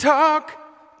Talk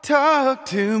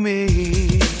to me.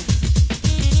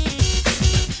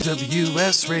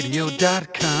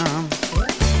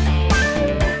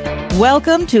 WSRadio.com.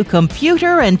 Welcome to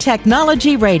Computer and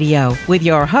Technology Radio with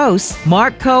your hosts,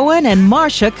 Mark Cohen and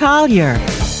Marcia Collier.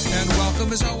 And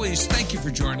welcome, as always. Thank you for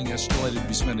joining us. Delighted to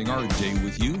be spending our day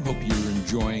with you. Hope you're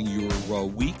enjoying your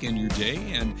week and your day,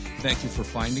 and thank you for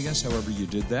finding us, however you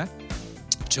did that.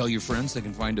 Tell your friends they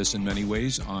can find us in many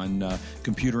ways on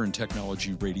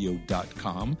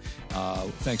computerandtechnologyradio.com.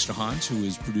 Thanks to Hans, who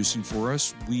is producing for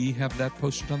us. We have that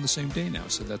posted on the same day now,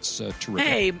 so that's terrific.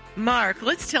 Hey, Mark,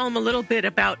 let's tell them a little bit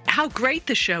about how great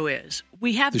the show is.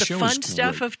 We have the fun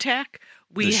stuff of tech.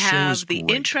 We have the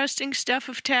interesting stuff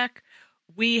of tech.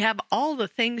 We have all the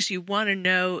things you want to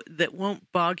know that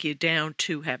won't bog you down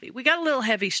too heavy. We got a little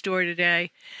heavy story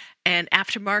today, and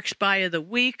after Mark's Buy of the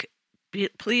Week,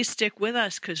 please stick with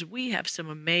us because we have some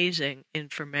amazing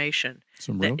information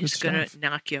that is going to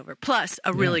knock you over. Plus,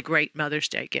 a really great Mother's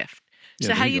Day gift.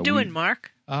 So how you doing,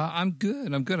 Mark? I'm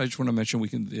good. I just want to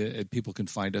mention people can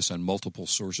find us on multiple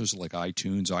sources like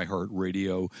iTunes,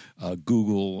 iHeartRadio,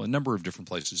 Google, a number of different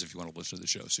places if you want to listen to the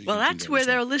show. So that's where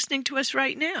they're listening to us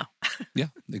right now. Yeah.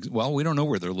 Well, we don't know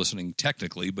where they're listening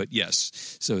technically, but yes.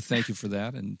 So thank you for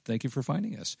that, and thank you for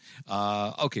finding us.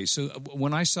 Okay, so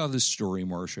when I saw this story,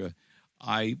 Marcia,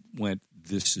 I went,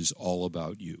 this is all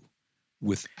about you,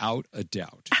 without a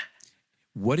doubt.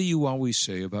 What do you always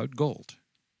say about gold?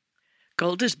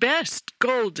 Gold is best.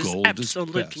 Gold is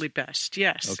absolutely best.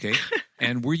 Yes. Okay.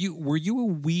 And were you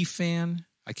a Wii fan?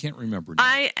 I can't remember now.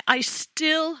 I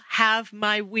still have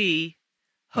my Wii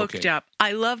hooked up.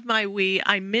 I love my Wii.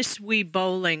 I miss Wii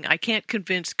bowling. I can't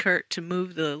convince Kurt to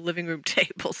move the living room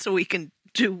table so we can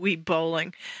do Wii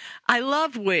bowling. I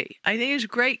love Wii. I think it's a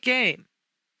great game.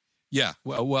 Yeah,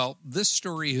 well, this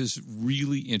story is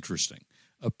really interesting.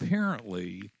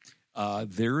 Apparently,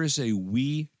 there is a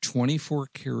Wii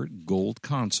 24-karat gold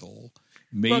console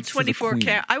made for the Queen.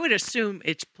 24-karat, I would assume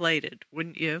it's plated,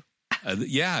 wouldn't you?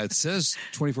 Yeah, it says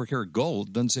 24-karat gold.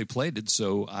 It doesn't say plated,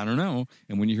 so I don't know.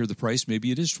 And when you hear the price,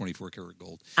 maybe it is 24-karat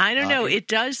gold. I don't know. It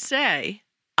does say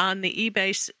on the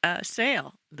eBay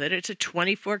sale that it's a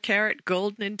 24-karat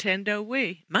gold Nintendo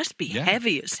Wii. Must be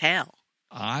heavy as hell.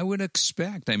 I would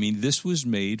expect. I mean, this was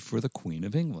made for the Queen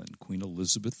of England, Queen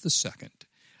Elizabeth II.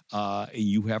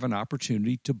 You have an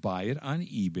opportunity to buy it on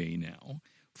eBay now.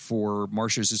 For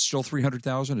Marcia, is it still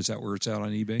 $300,000? Is that where it's out on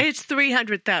eBay? It's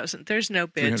 $300,000. There's no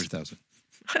bids. $300,000.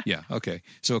 Yeah. Okay.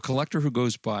 So a collector who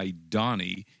goes by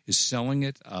Donnie is selling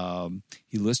it.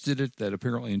 He listed it that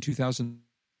apparently in 2009,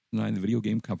 the video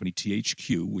game company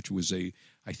THQ, which was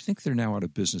I think they're now out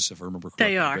of business, if I remember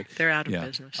correctly. They are. They're out of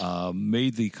business.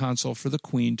 Made the console for the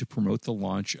Queen to promote the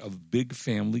launch of big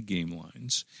family game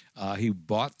lines. He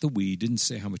bought the Wii, didn't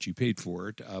say how much he paid for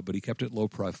it, but he kept it low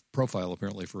profile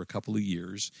apparently for a couple of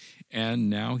years. And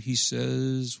now he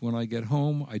says, when I get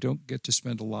home, I don't get to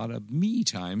spend a lot of me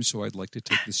time, so I'd like to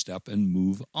take the step and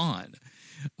move on.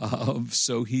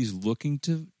 So he's looking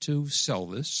to sell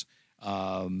this.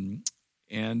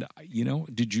 And,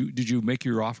 did you make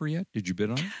your offer yet? Did you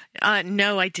bid on it?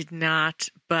 No, I did not.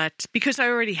 But because I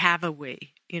already have a Wii,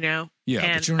 Yeah, and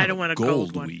but you don't I don't want a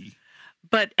gold one. Wii.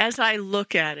 But as I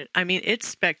look at it, I mean, it's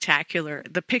spectacular.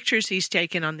 The pictures he's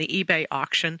taken on the eBay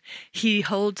auction, he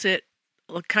holds it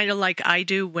kind of like I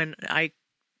do when I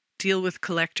deal with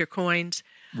collector coins.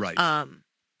 Right.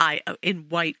 In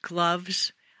white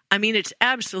gloves. I mean, it's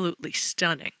absolutely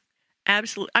stunning.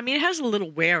 Absolutely. I mean, it has a little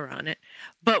wear on it.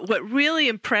 But what really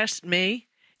impressed me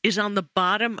is on the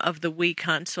bottom of the Wii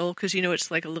console, because, it's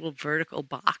like a little vertical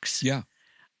box. Yeah.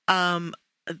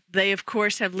 They, of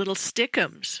course, have little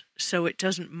stickums so it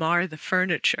doesn't mar the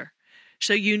furniture.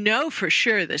 So for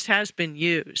sure this has been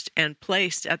used and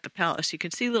placed at the palace. You can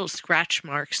see little scratch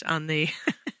marks on the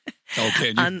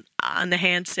on the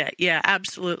handset. Yeah,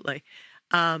 absolutely.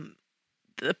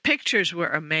 The pictures were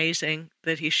amazing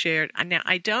that he shared. Now,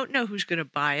 I don't know who's going to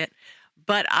buy it,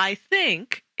 but I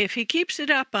think if he keeps it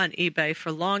up on eBay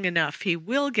for long enough, he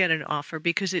will get an offer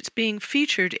because it's being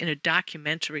featured in a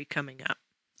documentary coming up.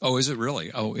 Oh, is it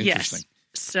really? Oh, interesting.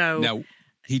 Yes. So now,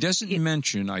 he doesn't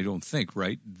mention, I don't think,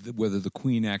 right, whether the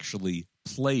Queen actually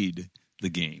played the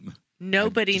game.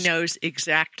 Nobody knows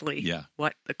exactly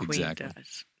what the Queen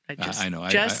does. I know.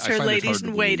 Just I her find ladies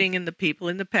in waiting and the people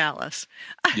in the palace.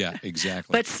 Yeah,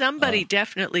 exactly. But somebody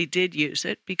definitely did use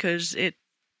it because it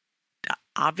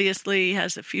obviously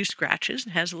has a few scratches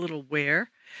and has a little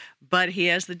wear. But he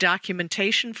has the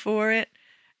documentation for it.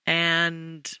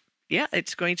 And,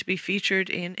 it's going to be featured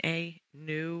in a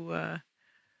new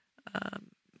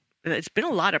It's been a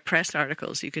lot of press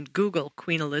articles. You can Google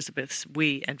Queen Elizabeth's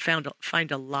Wii and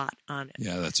find a lot on it.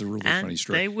 Yeah, that's a really and funny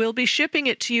story. They will be shipping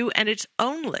it to you, and it's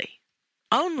only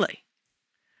 $300,000.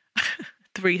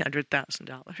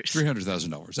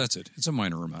 $300,000. That's it. It's a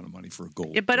minor amount of money for a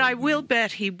gold. Yeah, but I will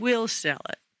bet he will sell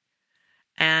it.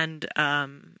 And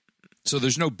so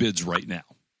there's no bids right now.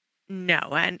 No,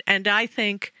 and I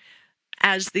think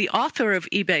as the author of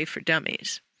eBay for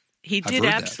Dummies, he did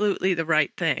absolutely the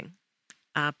right thing.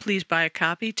 Please buy a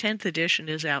copy. 10th edition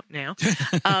is out now.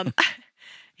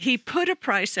 He put a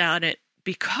price on it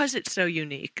because it's so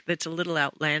unique that's a little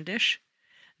outlandish.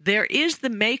 There is the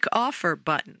make offer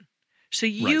button. So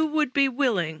you would be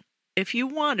willing, if you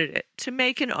wanted it, to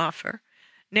make an offer.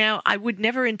 Now, I would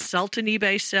never insult an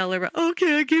eBay seller.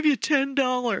 Okay, I'll give you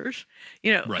 $10.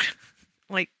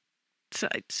 Like, so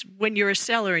it's, when you're a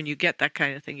seller and you get that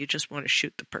kind of thing, you just want to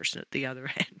shoot the person at the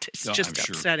other end. It's just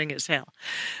upsetting as hell.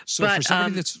 So for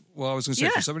somebody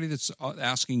for somebody that's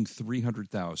asking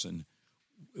 $300,000,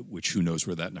 which who knows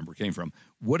where that number came from,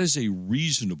 what is a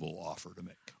reasonable offer to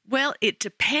make? Well, it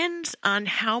depends on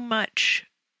how much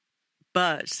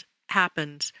buzz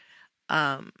happens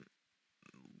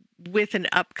with an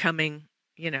upcoming,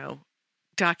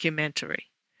 documentary.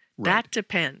 Right. That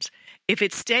depends. If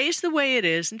it stays the way it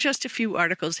is, and just a few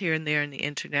articles here and there on the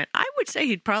internet, I would say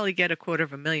he'd probably get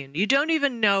 $250,000. You don't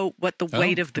even know what the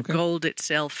weight of the gold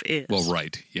itself is. Well,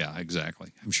 right. Yeah,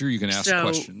 exactly. I'm sure you can ask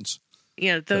questions.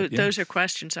 Those are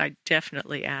questions I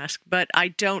definitely ask. But I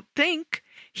don't think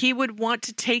he would want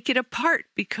to take it apart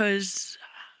because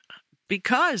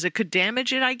it could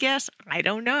damage it, I guess. I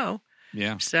don't know.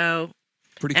 Yeah. So,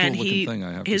 pretty cool looking thing,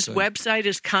 I have to say. His website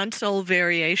is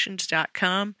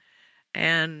consolevariations.com.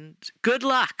 And good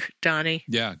luck, Donnie.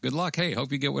 Yeah, good luck. Hey,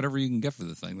 hope you get whatever you can get for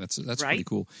the thing. That's pretty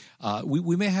cool.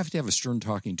 We may have to have a stern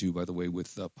talking to, by the way,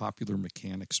 with Popular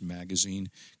Mechanics magazine,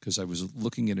 because I was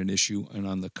looking at an issue, and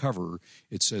on the cover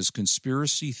it says,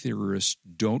 "Conspiracy theorists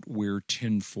don't wear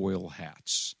tinfoil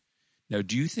hats." Now,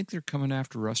 do you think they're coming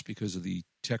after us because of the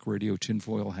tech radio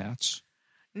tinfoil hats?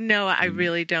 No, I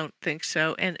really don't think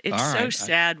so. And it's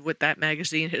sad what that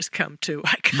magazine has come to,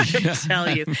 I gotta tell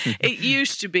you. It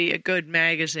used to be a good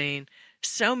magazine.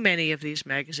 So many of these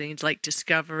magazines, like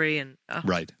Discovery and...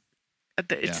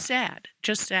 It's sad,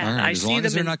 just sad. Right, I as see long them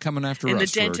as they're not coming after in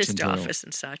us the dentist office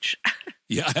and such.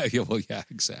 Yeah,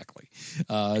 exactly.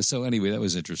 So anyway, that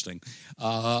was interesting.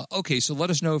 Okay, so let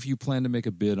us know if you plan to make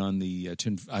a bid on the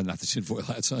not the tinfoil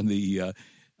hats, on the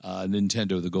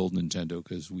Nintendo, the gold Nintendo,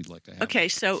 because we'd like to have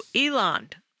it. So Elon,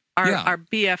 our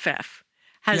BFF,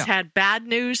 has had bad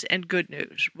news and good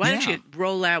news. Why don't you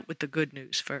roll out with the good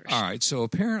news first? All right. So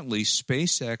apparently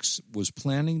SpaceX was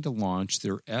planning to launch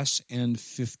their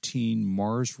SN-15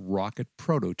 Mars rocket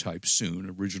prototype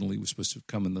soon. Originally, it was supposed to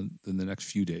come in the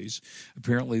next few days.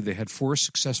 Apparently, they had 4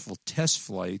 successful test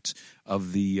flights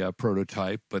of the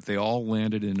prototype, but they all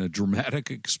landed in a dramatic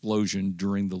explosion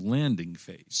during the landing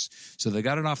phase. So they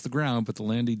got it off the ground, but the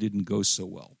landing didn't go so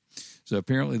well. So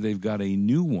apparently they've got a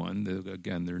new one,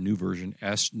 again, their new version,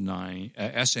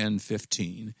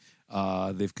 SN-15.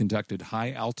 They've conducted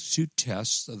high-altitude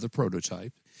tests of the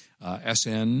prototype,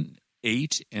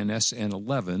 SN-8 and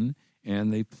SN-11,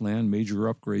 and they plan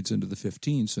major upgrades into the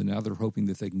 15. So now they're hoping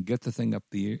that they can get the thing up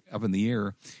in the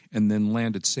air and then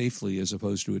land it safely as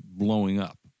opposed to it blowing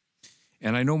up.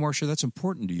 And I know, Marcia, that's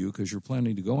important to you because you're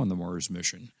planning to go on the Mars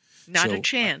mission. Not a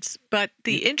chance. But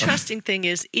the interesting thing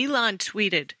is Elon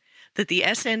tweeted that the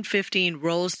SN-15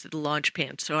 rolls to the launch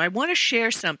pad. So I want to share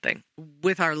something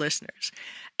with our listeners.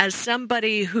 As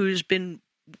somebody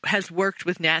has worked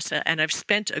with NASA, and I've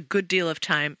spent a good deal of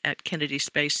time at Kennedy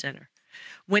Space Center,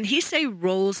 when he say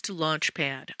rolls to launch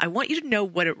pad, I want you to know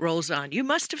what it rolls on. You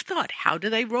must have thought, how do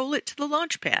they roll it to the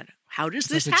launch pad? How does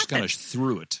this happen? They just kind of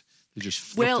threw it. They just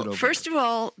flipped it over. First of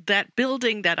all, that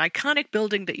building, that iconic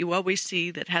building that you always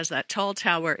see that has that tall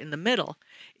tower in the middle,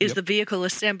 is the vehicle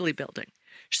assembly building.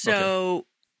 So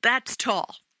that's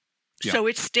tall. Yeah. So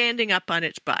it's standing up on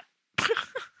its butt.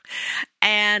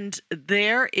 And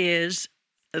there is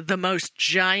the most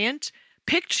giant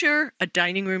picture, a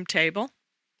dining room table.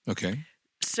 Okay.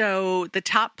 So the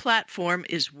top platform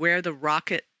is where the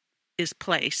rocket is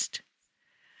placed.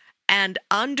 And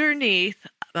underneath,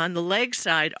 on the leg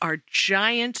side, are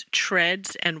giant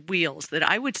treads and wheels that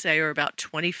I would say are about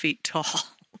 20 feet tall.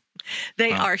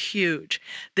 They are huge.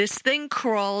 This thing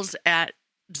crawls at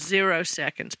 0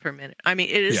 seconds per minute. I mean,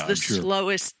 it is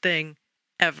slowest thing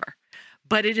ever.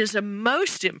 But it is a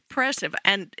most impressive,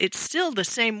 and it's still the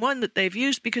same one that they've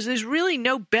used because there's really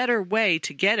no better way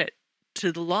to get it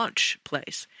to the launch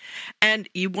place. And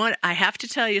I have to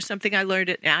tell you something I learned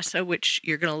at NASA, which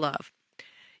you're going to love.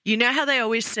 You know how they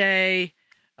always say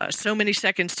so many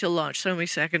seconds till launch, so many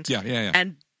seconds. Yeah.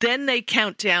 And then they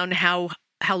count down how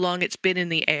long it's been in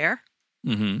the air,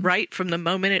 right? From the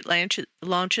moment it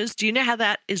launches. Do you know how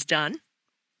that is done?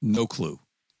 No clue.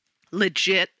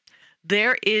 Legit.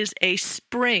 There is a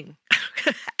spring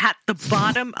at the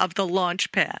bottom of the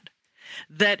launch pad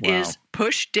that is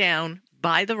pushed down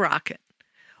by the rocket.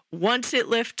 Once it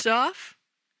lifts off,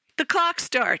 the clock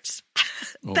starts.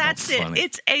 That's it. Funny.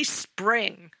 It's a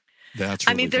spring. That's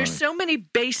really there's funny. so many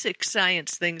basic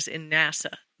science things in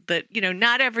NASA that,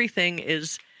 not everything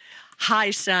is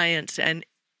high science, and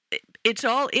it's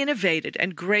all innovated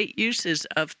and great uses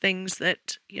of things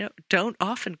that, don't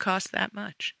often cost that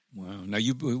much. Wow. Now,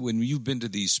 when you've been to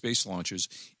these space launches,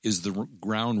 is the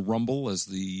ground rumble as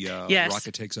the Yes.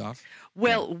 rocket takes off?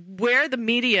 Well, where the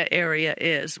media area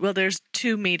is, there's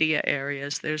two media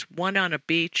areas. There's one on a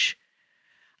beach.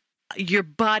 Your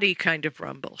body kind of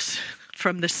rumbles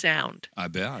from the sound. I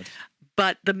bet.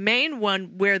 But the main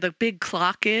one where the big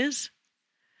clock is,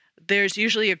 there's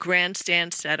usually a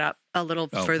grandstand set up a little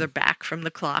further back from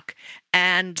the clock.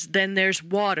 And then there's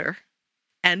water.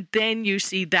 And then you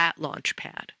see that launch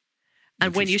pad.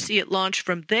 And when you see it launch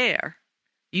from there,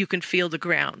 you can feel the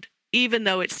ground, even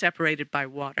though it's separated by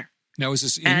water. Now, is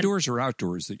this indoors or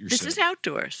outdoors that you're saying? This is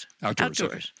outdoors.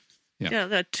 Outdoors. Okay.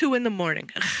 Yeah, 2 a.m. Oh,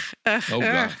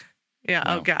 God. Yeah,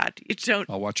 Wow. oh, God. You don't.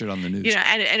 I'll watch it on the news.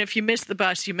 And if you miss the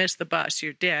bus, you miss the bus.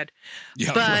 You're dead.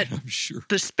 Yeah, but right, I'm sure.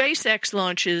 the SpaceX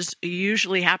launches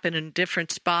usually happen in a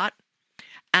different spot.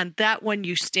 And that one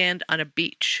you stand on a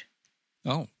beach.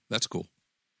 Oh, that's cool.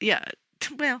 Yeah,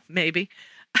 well, maybe.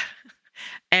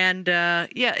 And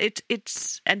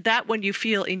it's and that one you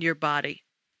feel in your body.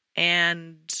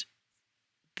 And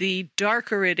the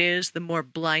darker it is, the more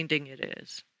blinding it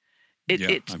is.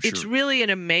 It's really an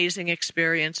amazing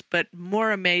experience, but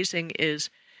more amazing is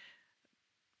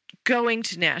going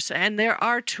to NASA. And there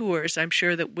are tours, I'm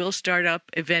sure, that will start up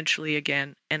eventually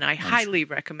again. And I highly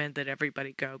recommend that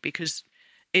everybody go because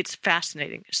it's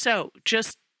fascinating. So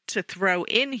just to throw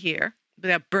in here,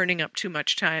 without burning up too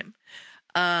much time,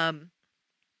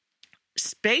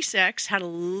 SpaceX had a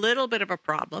little bit of a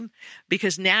problem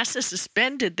because NASA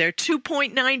suspended their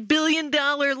 $2.9 billion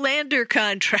lander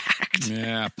contract.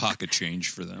 Yeah, pocket change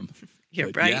for them. You're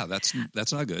But right. Yeah, that's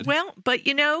not good. Well, but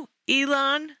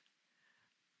Elon,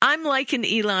 I'm liking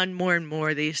Elon more and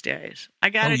more these days. I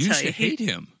got to you tell used to hate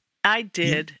him. I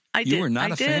did. You were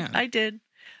not a fan. I did.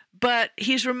 But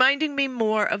he's reminding me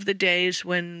more of the days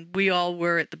when we all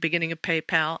were at the beginning of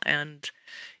PayPal. And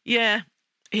yeah,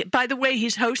 by the way,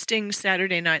 he's hosting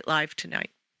Saturday Night Live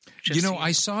tonight.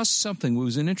 I saw something. It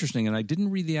was interesting, and I didn't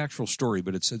read the actual story,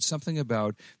 but it said something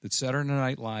about that Saturday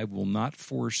Night Live will not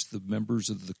force the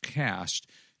members of the cast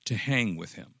to hang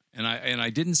with him. And I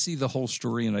didn't see the whole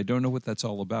story, and I don't know what that's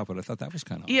all about, but I thought that was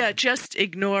kind of odd. Just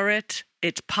ignore it.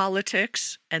 It's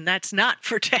politics, and that's not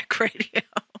for tech radio.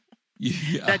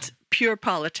 Yeah. That's pure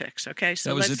politics, okay? So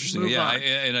that was let's interesting. move on.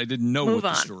 And I didn't know what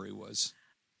the story was.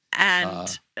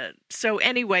 And so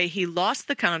anyway, he lost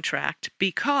the contract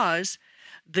because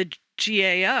the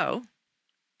GAO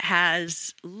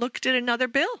has looked at another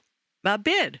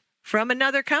bid from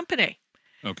another company.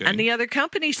 Okay. And the other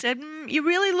company said, you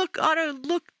really ought to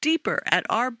look deeper at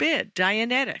our bid,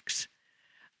 Dianetics.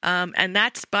 And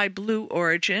that's by Blue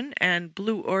Origin. And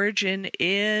Blue Origin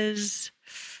is,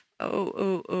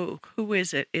 who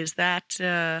is it? Is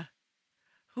that,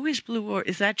 who is Blue Origin?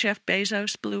 Is that Jeff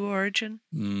Bezos, Blue Origin?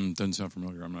 Doesn't sound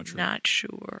familiar. I'm not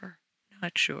sure.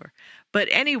 Not sure. But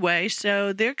anyway,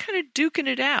 so they're kind of duking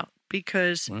it out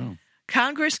because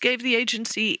Congress gave the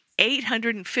agency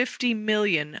 $850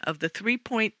 million of the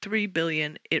 $3.3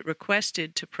 billion it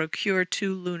requested to procure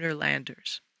 2 lunar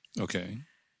landers. Okay.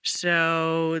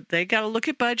 So they got to look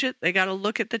at budget. They got to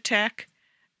look at the tech.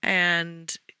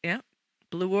 And,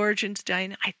 Blue Origin's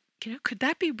dying. Could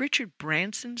that be Richard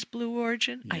Branson's Blue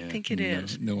Origin? Yeah, I think it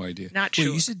is. No idea. Not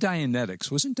sure. You said Dianetics.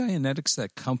 Wasn't Dianetics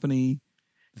that company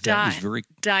that was very...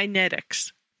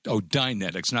 Dynetics. Oh,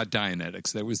 Dynetics, not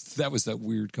Dianetics. That was that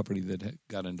weird company that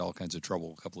got into all kinds of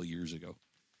trouble a couple of years ago.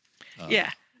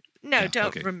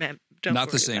 Don't remember. Don't not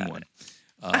worry the same about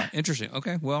one. Interesting.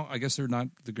 Okay, well, I guess they're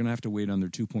going to have to wait on their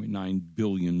 2.9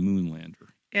 billion moon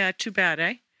lander. Yeah, too bad,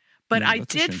 eh? But I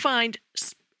did find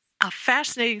a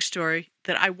fascinating story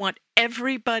that I want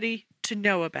everybody to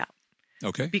know about.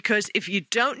 Okay. Because if you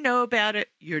don't know about it,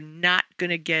 you're not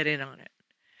going to get in on it.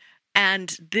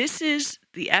 And this is,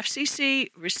 the FCC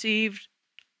received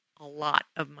a lot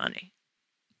of money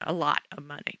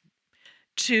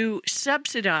to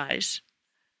subsidize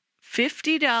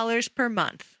 $50 per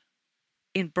month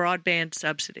in broadband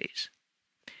subsidies.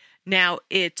 Now,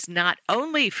 it's not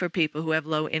only for people who have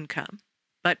low income,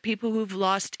 but people who've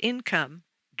lost income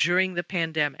during the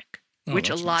pandemic, which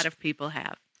a lot of people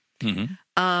have.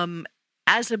 Mm-hmm.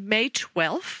 As of May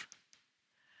 12th,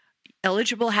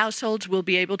 eligible households will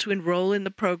be able to enroll in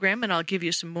the program, and I'll give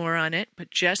you some more on it.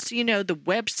 But just so you know, the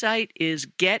website is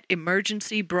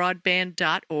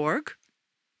getemergencybroadband.org,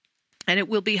 and it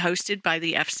will be hosted by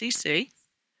the FCC.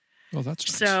 Oh,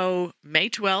 that's nice. So May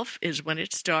 12th is when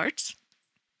it starts.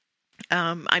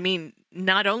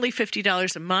 Not only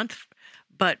 $50 a month,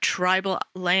 but tribal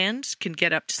lands can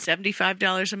get up to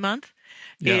 $75 a month.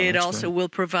 Yeah, it that's also great. will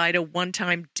provide a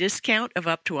one-time discount of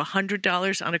up to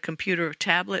 $100 on a computer or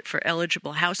tablet for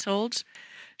eligible households.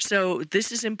 So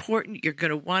this is important. You're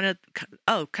going to want to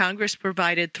Congress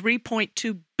provided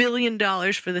 $3.2 billion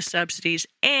for the subsidies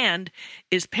and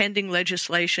is pending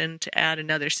legislation to add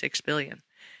another $6 billion.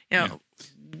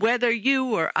 Whether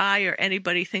you or I or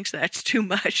anybody thinks that's too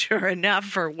much or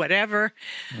enough or whatever,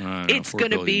 it's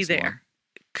going to be there.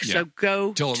 So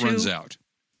go till it runs out.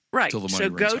 Right. Till the money So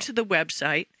runs go out. to the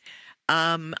website,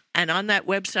 and on that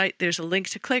website, there's a link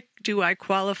to click. Do I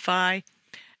qualify?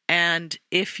 And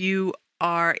if you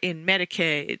are in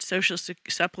Medicaid, Social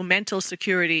Supplemental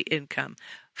Security income,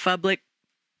 public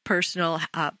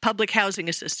housing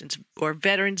assistance, or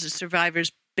veterans and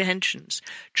survivors pensions,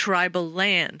 tribal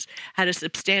lands, had a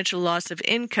substantial loss of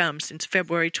income since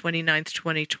February 29th,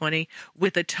 2020,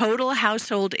 with a total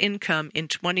household income in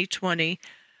 2020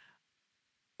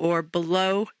 or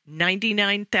below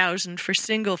 $99,000 for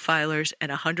single filers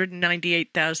and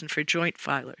 $198,000 for joint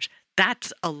filers.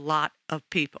 That's a lot of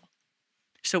people.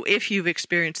 So if you've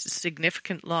experienced a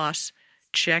significant loss,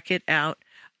 check it out.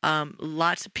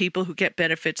 Lots of people who get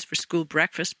benefits for school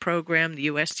breakfast program, the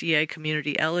USDA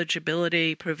community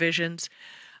eligibility provisions,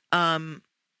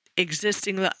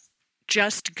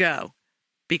 just go.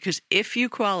 Because if you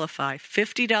qualify,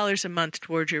 $50 a month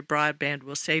towards your broadband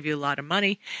will save you a lot of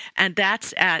money. And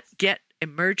that's at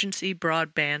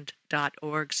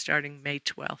getemergencybroadband.org starting May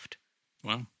 12th.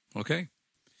 Wow. Okay.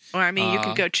 Or, you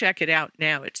can go check it out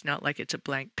now. It's not like it's a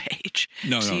blank page.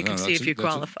 So you can see if you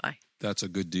qualify. That's a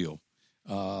good deal.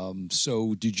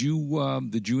 So did you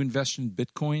invest in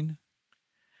Bitcoin?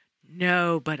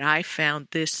 No, but I found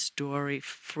this story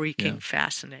freaking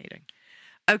fascinating.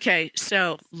 Okay,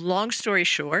 so long story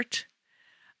short,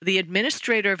 the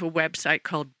administrator of a website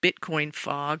called Bitcoin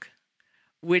Fog,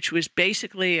 which was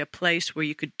basically a place where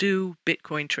you could do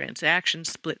Bitcoin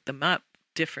transactions, split them up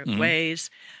different ways,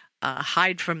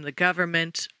 hide from the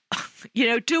government,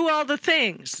 do all the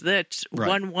things that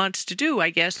one wants to do, I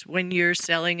guess, when you're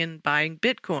selling and buying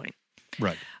Bitcoin.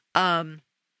 Right.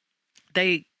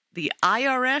 The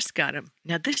IRS got him.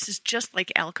 Now, this is just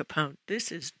like Al Capone.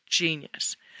 This is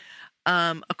genius.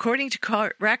 According to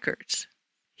court records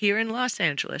here in Los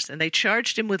Angeles, and they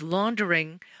charged him with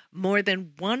laundering more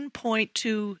than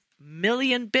 1.2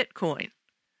 million Bitcoin,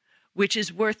 which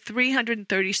is worth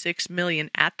 $336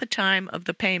 million at the time of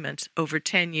the payments over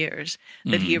 10 years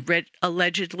that he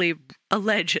allegedly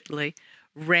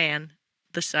ran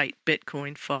the site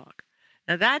Bitcoin Fog.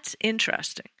 Now, that's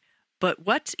interesting. But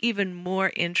what's even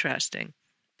more interesting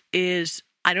is,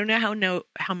 I don't know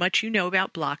how much you know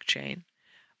about blockchain,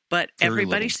 but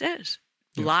everybody says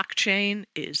blockchain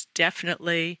is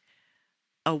definitely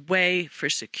a way for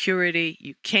security.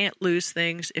 You can't lose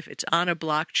things if it's on a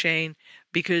blockchain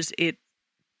because it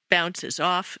bounces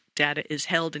off. Data is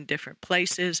held in different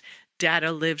places.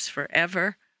 Data lives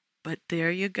forever. But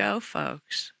there you go,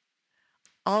 folks.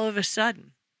 All of a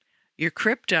sudden, your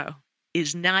crypto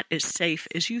is not as safe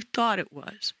as you thought it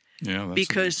was. Yeah, that's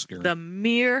because the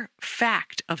mere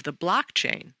fact of the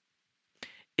blockchain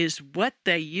is what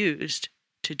they used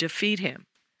to defeat him.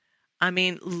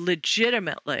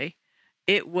 Legitimately,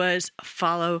 it was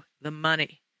follow the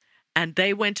money. And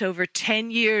they went over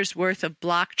 10 years worth of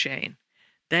blockchain.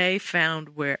 They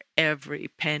found where every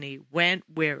penny went,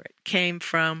 where it came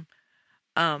from,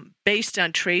 based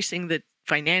on tracing the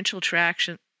financial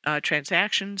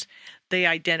transactions. They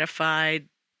identified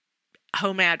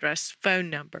home address, phone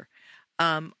number,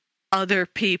 other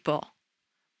people.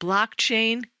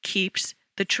 Blockchain keeps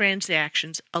the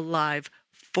transactions alive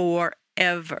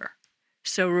forever.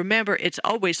 So remember, it's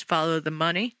always follow the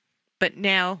money. But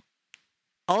now,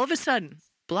 all of a sudden,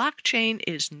 blockchain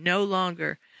is no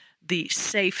longer the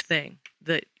safe thing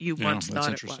that you once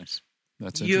thought it was.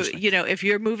 That's interesting. If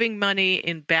you're moving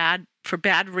money for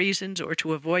bad reasons or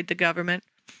to avoid the government,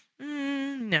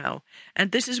 no.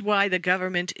 And this is why the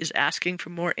government is asking for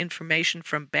more information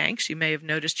from banks. You may have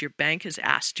noticed your bank has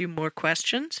asked you more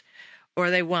questions, or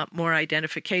they want more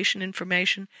identification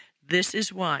information. this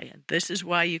is why. And this is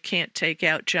why you can't take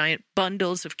out giant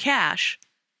bundles of cash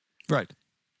Right.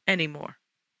 anymore.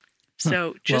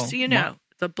 So just so you know,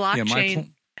 the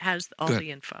blockchain has all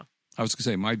the info. I was going to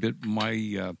say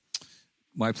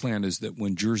my plan is that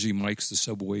when Jersey Mike's, the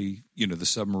Subway, the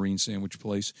submarine sandwich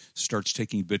place, starts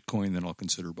taking Bitcoin, then I'll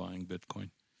consider buying Bitcoin.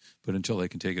 But until they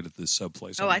can take it at the sub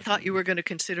place. Oh, I thought you were going to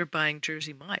consider buying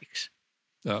Jersey Mike's.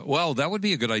 Well, that would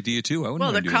be a good idea too. I wouldn't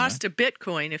mind the doing cost that. of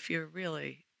Bitcoin, if you're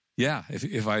really... Yeah,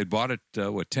 if I had bought it,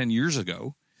 10 years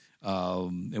ago,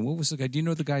 and what was the guy? Do you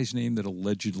know the guy's name that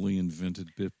allegedly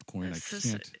invented Bitcoin?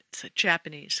 It's a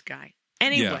Japanese guy.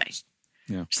 Anyway,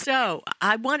 yeah. So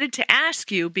I wanted to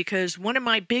ask you, because one of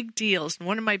my big deals,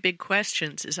 one of my big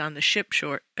questions is on the chip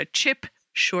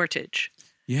shortage.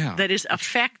 Yeah. That is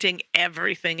affecting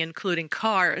everything, including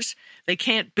cars. They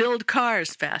can't build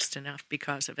cars fast enough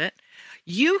because of it.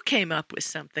 You came up with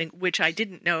something which I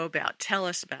didn't know about. Tell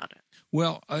us about it.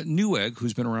 Well, Newegg,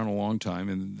 who's been around a long time,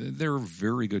 and they're a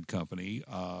very good company.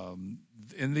 And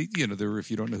they, they're, if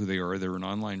you don't know who they are, they're an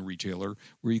online retailer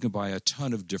where you can buy a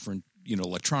ton of different,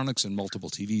 electronics and multiple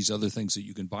TVs, other things that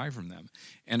you can buy from them.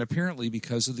 And apparently,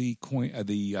 because of the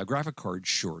graphic card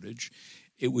shortage,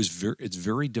 it's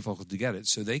very difficult to get it.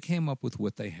 So they came up with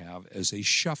what they have as a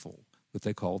shuffle, what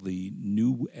they call the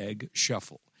Newegg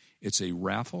Shuffle. It's a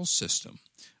raffle system.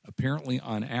 Apparently,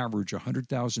 on average,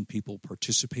 100,000 people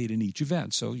participate in each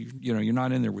event. So, you're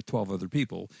not in there with 12 other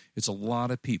people. It's a lot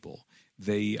of people.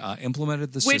 They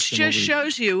implemented the system. Which just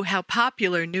shows you how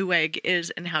popular Newegg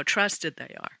is and how trusted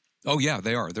they are. Oh, yeah,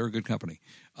 they are. They're a good company.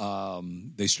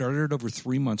 They started it over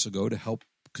 3 months ago to help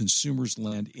consumers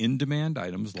land in-demand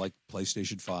items like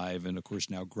PlayStation 5 and, of course,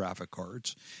 now graphic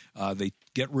cards. They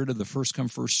get rid of the first-come,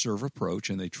 first-serve approach,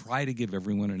 and they try to give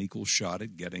everyone an equal shot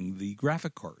at getting the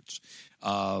graphic cards.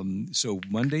 So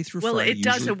Monday through Friday... Well, it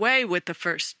does away with the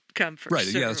first-come, first-serve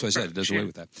approach. Right, yeah, that's what I said. It does away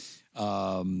with that.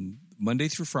 Monday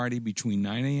through Friday between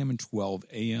 9 a.m. and 12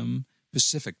 a.m.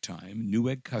 Pacific time,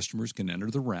 Newegg customers can enter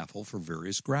the raffle for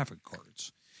various graphic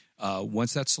cards.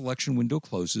 Once that selection window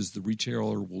closes, the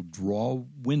retailer will draw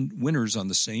winners on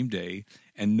the same day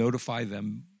and notify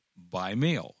them by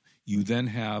mail. You then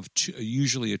have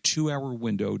usually a 2-hour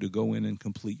window to go in and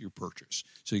complete your purchase.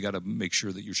 So you got to make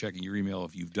sure that you're checking your email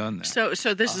if you've done that.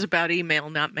 So this is about email,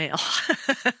 not mail.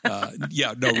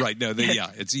 Yeah, no, right. No,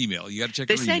 it's email. You got to check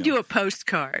your email. They send you a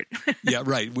postcard. Yeah,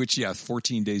 right, which,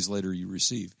 14 days later you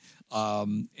receive.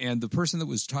 And the person that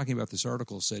was talking about this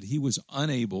article said he was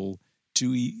unable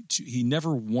he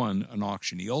never won an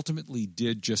auction. He ultimately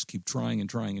did just keep trying, and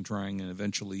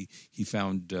eventually he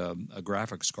found a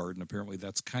graphics card, and apparently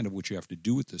that's kind of what you have to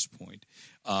do at this point.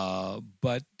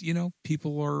 But,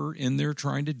 people are in there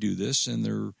trying to do this,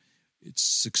 and it's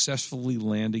successfully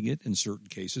landing it in certain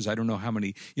cases. I don't know how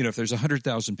many, if there's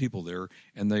 100,000 people there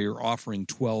and they are offering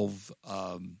 12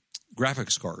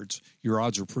 graphics cards, your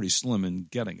odds are pretty slim in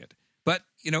getting it. But,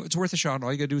 it's worth a shot.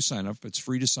 All you got to do is sign up. It's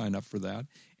free to sign up for that.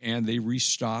 And they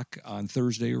restock on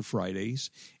Thursday or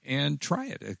Fridays. And try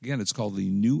it. Again, it's called the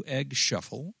Newegg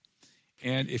Shuffle.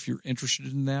 And if you're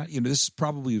interested in that, this is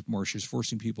probably, Marcia, is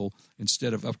forcing people,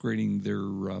 instead of upgrading their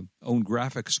own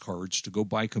graphics cards, to go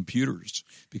buy computers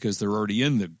because they're already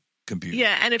in the computer.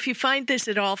 Yeah, and if you find this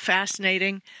at all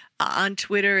fascinating, on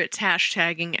Twitter it's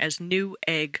hashtagging as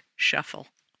Newegg Shuffle.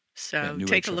 So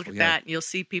take a look at that, and you'll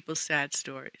see people's sad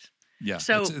stories. Yeah.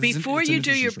 So before you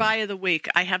do your buy of the week,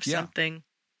 I have something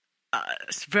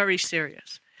very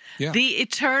serious. Yeah. The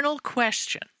eternal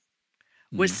question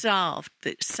was solved,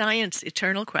 the science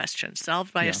eternal question,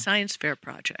 solved by a science fair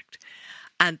project.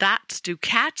 And that's, do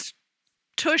cats'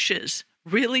 tushes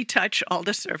really touch all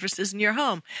the surfaces in your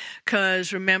home?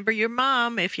 Because remember your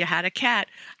mom, if you had a cat,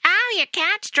 your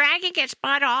cat's dragging its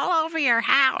butt all over your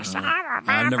house.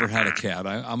 I've never had a cat.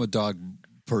 I'm a dog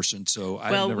person, so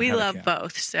I've never we had love a cat.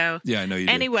 both. So yeah, I know you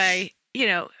do. Anyway,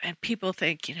 and people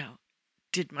think,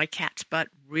 did my cat's butt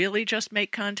really just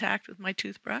make contact with my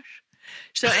toothbrush?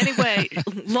 So anyway,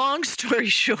 long story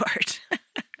short,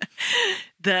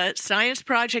 the science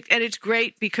project, and it's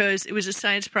great because it was a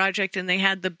science project and they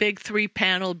had the big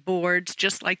 3-panel boards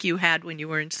just like you had when you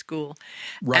were in school.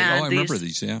 Right. And I remember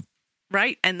these, yeah.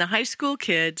 Right. And the high school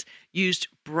kids used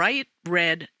bright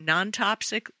red,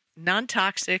 non-toxic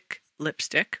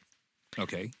lipstick.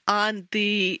 Okay. On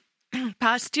the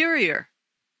posterior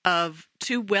of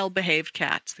 2 well-behaved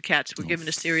cats. The cats were given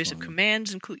a series of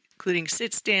commands, including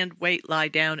sit, stand, wait, lie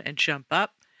down, and jump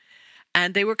up.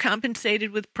 And they were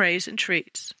compensated with praise and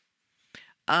treats.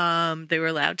 They were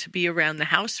allowed to be around the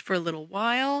house for a little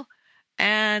while.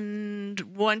 And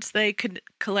once they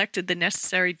collected the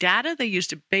necessary data, they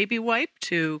used a baby wipe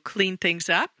to clean things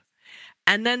up.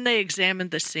 And then they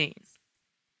examined the scene.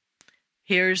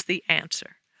 Here's the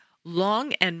answer.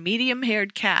 Long and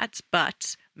medium-haired cats'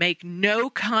 butts make no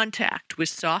contact with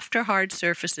soft or hard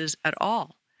surfaces at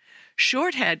all.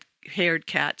 Short-haired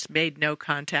cats made no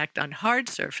contact on hard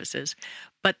surfaces,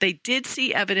 but they did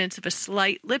see evidence of a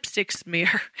slight lipstick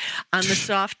smear on the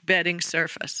soft bedding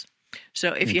surface.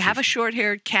 So if you have a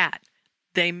short-haired cat,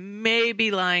 they may be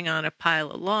lying on a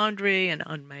pile of laundry, an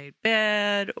unmade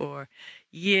bed, or,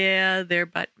 their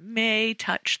butt may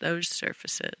touch those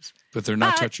surfaces. But they're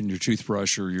not touching your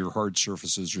toothbrush or your hard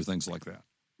surfaces or things like that.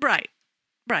 Right.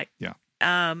 Yeah.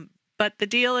 But the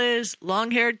deal is,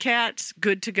 long-haired cats,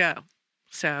 good to go.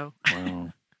 So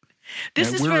wow.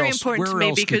 This is very important to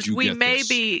me because we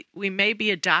may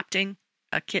be adopting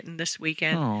a kitten this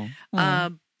weekend.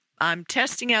 I'm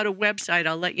testing out a website.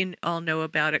 I'll let you all know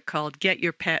about it, called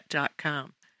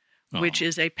getyourpet.com, which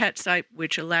is a pet site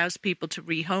which allows people to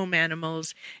rehome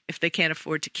animals if they can't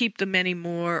afford to keep them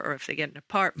anymore, or if they get an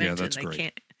apartment and they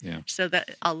can't. Yeah. So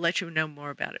that I'll let you know more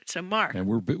about it. So, Mark, and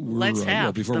let's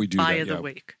have before the we do buy that, of the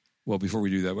week. Well, before we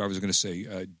do that, I was going to say,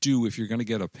 if you're going to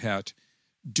get a pet,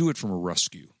 do it from a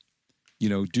rescue.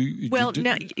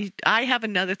 I have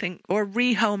another thing, or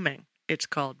rehoming. It's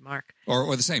called, Mark.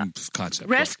 Or the same concept.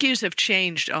 Rescues have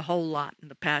changed a whole lot in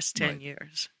the past 10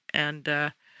 years. And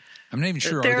I'm not even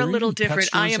sure. They're a little different.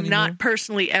 I am anymore? not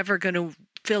personally ever going to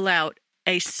fill out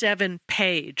a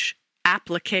 7-page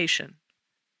application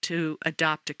to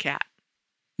adopt a cat.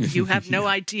 You have no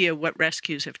idea what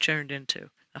rescues have turned into.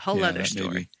 A whole other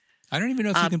story. I don't even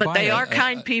know if you can buy it. But they are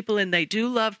kind people, and they do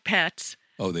love pets.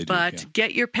 Oh, they do. But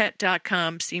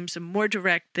getyourpet.com seems a more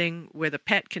direct thing, where the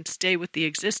pet can stay with the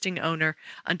existing owner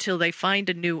until they find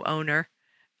a new owner,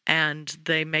 and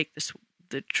they make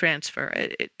the transfer.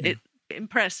 It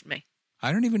impressed me.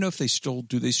 I don't even know if they still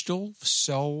do. They still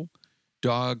sell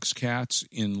dogs, cats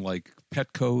in like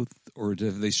Petco, or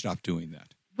have they stopped doing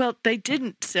that? Well, they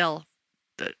didn't sell.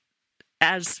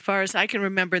 As far as I can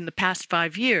remember, in the past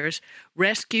 5 years,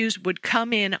 rescues would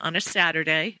come in on a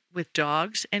Saturday with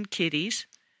dogs and kitties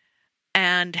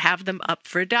and have them up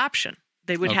for adoption.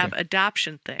 They would have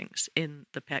adoption things in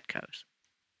the Petcos.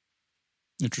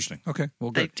 Interesting. Okay.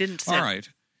 Well, good. They didn't sell. All right.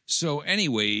 So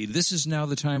anyway, this is now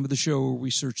the time of the show where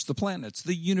we search the planets,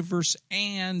 the universe,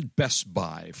 and Best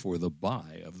Buy for the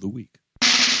buy of the week.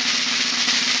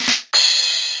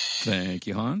 Thank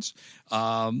you, Hans.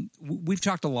 We've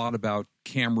talked a lot about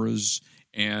cameras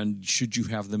and should you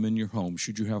have them in your home?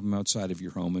 Should you have them outside of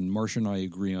your home? And Marcia and I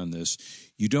agree on this.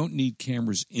 You don't need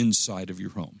cameras inside of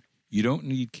your home. You don't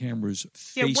need cameras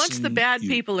facing once the bad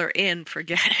people are in,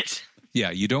 forget it. Yeah,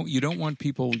 you don't want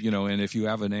people, and if you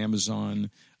have an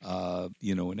Amazon,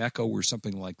 an Echo or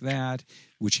something like that,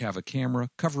 which have a camera,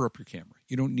 cover up your camera.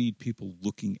 You don't need people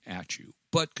looking at you.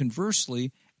 But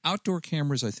conversely, outdoor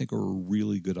cameras, I think, are a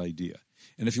really good idea.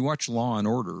 And if you watch Law and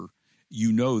Order,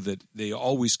 you know that they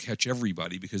always catch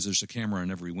everybody because there's a camera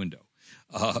in every window.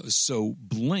 So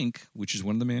Blink, which is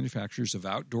one of the manufacturers of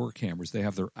outdoor cameras, they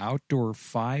have their outdoor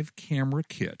 5-camera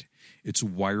kit. It's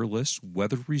wireless,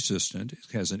 weather-resistant.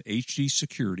 It has an HD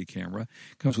security camera.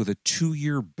 Comes with a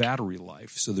 2-year battery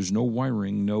life, so there's no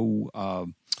wiring, no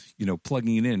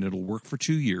plugging it in. It'll work for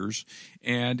 2 years,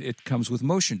 and it comes with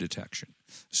motion detection.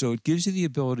 So it gives you the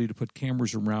ability to put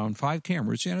cameras around, 5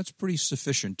 cameras, and it's pretty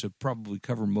sufficient to probably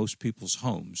cover most people's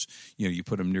homes. You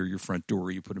put them near your front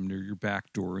door, you put them near your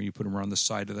back door, you put them around the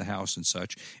side of the house and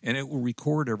such, and it will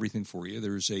record everything for you.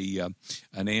 There's an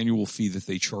annual fee that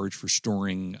they charge for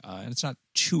storing, and it's not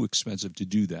too expensive to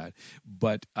do that,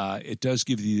 but it does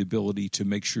give you the ability to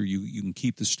make sure you can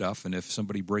keep the stuff, and if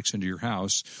somebody breaks into your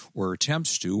house or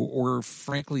attempts to, or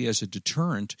frankly as a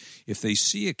deterrent, if they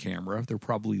see a camera, they're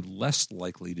probably less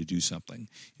likely to do something.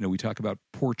 We talk about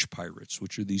porch pirates,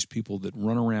 which are these people that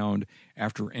run around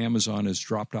after Amazon has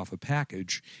dropped off a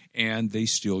package and they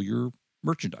steal your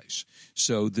merchandise.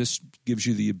 So this gives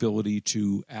you the ability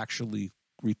to actually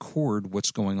record what's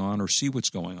going on or see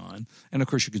what's going on. And of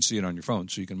course you can see it on your phone,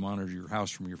 so you can monitor your house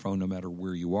from your phone no matter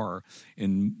where you are.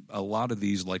 In a lot of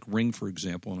these, like Ring, for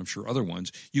example, and I'm sure other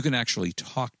ones, you can actually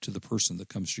talk to the person that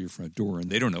comes to your front door and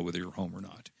they don't know whether you're home or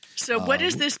not. So what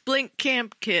is this Blink Cam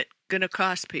kit going to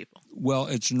cost people? Well,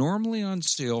 it's normally on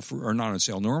sale not on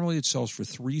sale. Normally it sells for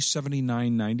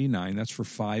 $379.99. That's for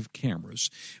 5 cameras.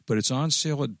 But it's on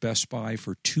sale at Best Buy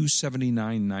for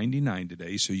 $279.99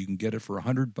 today, so you can get it for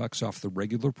 $100 off the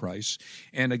regular price.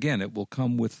 And again, it will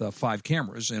come with 5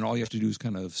 cameras, and all you have to do is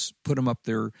kind of put them up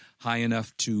there high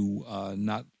enough to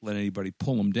not let anybody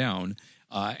pull them down.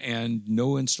 And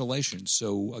no installation.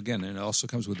 So, again, and it also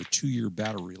comes with a 2-year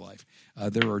battery life.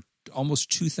 There are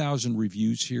almost 2,000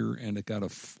 reviews here, and it got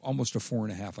almost a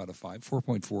 4.5 out of 5,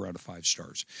 4.4 out of 5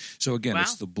 stars. So again, Wow.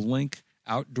 It's the Blink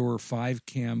Outdoor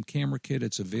 5-Cam Camera Kit.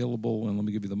 It's available, and let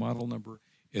me give you the model number.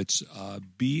 It's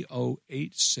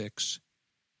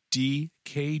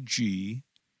B086DKG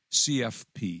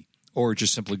CFP, or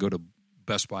just simply go to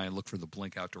Best Buy and look for the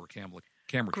Blink Outdoor Camera Kit.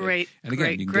 Great, And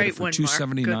again, you can get it for one, Mark.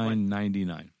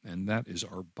 $279.99, and that is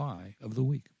our buy of the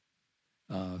week.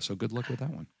 So good luck with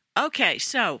that one. Okay,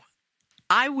 so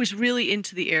I was really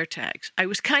into the AirTags. I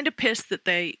was kind of pissed that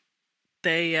they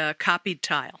copied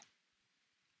Tile.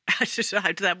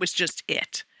 That was just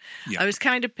it. Yeah. I was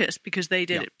kind of pissed because they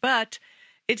did it. But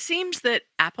it seems that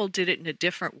Apple did it in a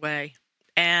different way.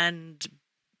 And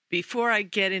before I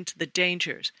get into the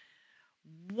dangers,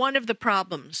 one of the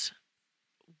problems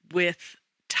with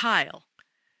Tile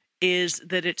is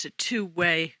that it's a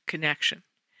two-way connection.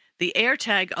 The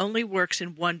AirTag only works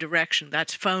in one direction.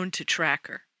 That's phone to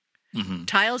tracker. Mm-hmm.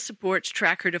 Tile supports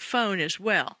tracker to phone as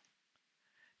well.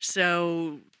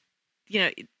 So,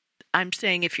 I'm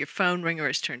saying if your phone ringer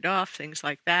is turned off, things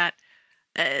like that,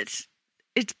 it's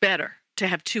better to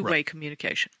have two-way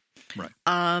communication. Right.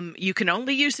 You can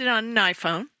only use it on an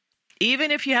iPhone, even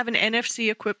if you have an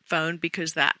NFC-equipped phone,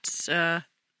 because that's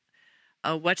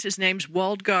what's his name's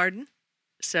walled garden.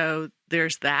 So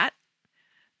there's that.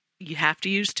 You have to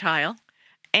use Tile,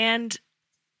 and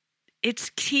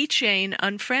it's keychain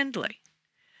unfriendly.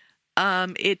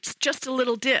 It's just a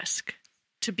little disc.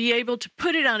 To be able to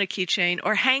put it on a keychain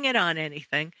or hang it on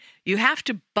anything, you have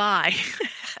to buy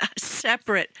a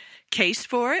separate case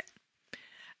for it.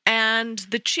 And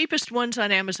the cheapest ones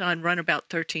on Amazon run about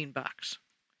 $13.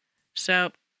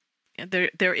 So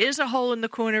there is a hole in the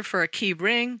corner for a key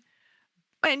ring.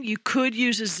 And you could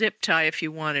use a zip tie if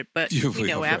you wanted, but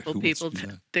Apple people,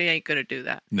 they ain't going to do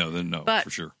that. No, but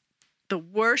for sure. The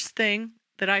worst thing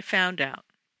that I found out,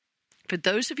 for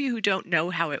those of you who don't know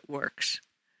how it works,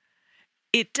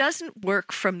 it doesn't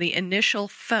work from the initial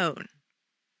phone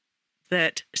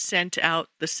that sent out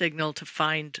the signal to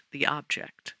find the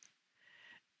object.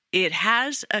 It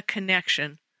has a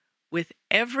connection with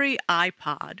every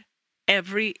iPod,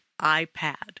 every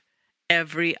iPad,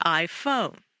 every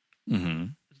iPhone. Mm-hmm.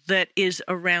 That is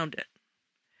around it.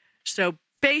 So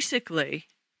basically,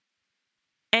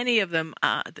 any of them,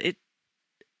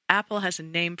 Apple has a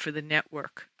name for the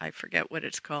network. I forget what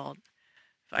it's called.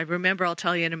 If I remember, I'll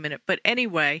tell you in a minute. But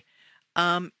anyway,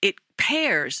 it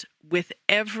pairs with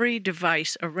every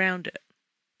device around it,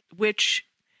 which,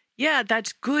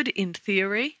 that's good in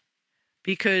theory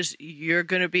because you're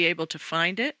going to be able to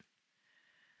find it.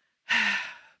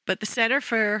 But the Center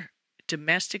for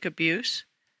Domestic Abuse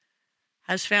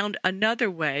has found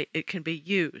another way it can be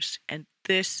used, and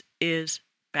this is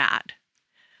bad.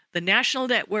 The National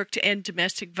Network to End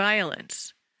Domestic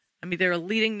Violence, they're a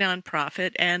leading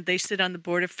nonprofit, and they sit on the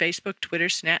board of Facebook, Twitter,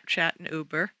 Snapchat, and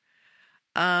Uber.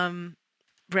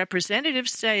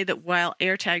 Representatives say that while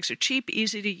AirTags are cheap,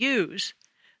 easy to use,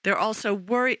 they're also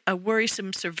a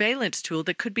worrisome surveillance tool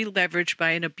that could be leveraged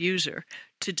by an abuser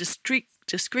to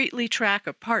discreetly track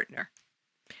a partner.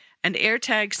 An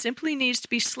AirTag simply needs to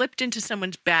be slipped into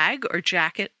someone's bag or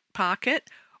jacket pocket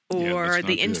or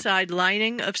the inside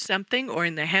lining of something or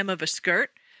in the hem of a skirt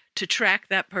to track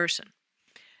that person.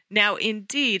 Now,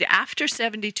 indeed, after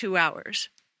 72 hours,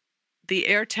 the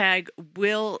AirTag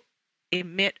will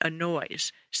emit a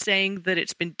noise saying that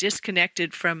it's been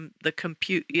disconnected from the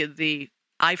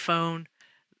iPhone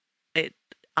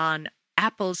on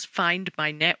Apple's Find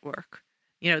My network,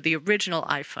 the original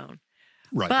iPhone.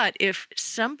 Right. But if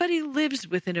somebody lives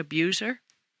with an abuser,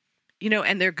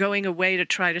 and they're going away to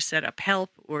try to set up help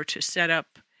or to set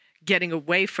up getting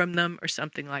away from them or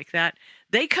something like that,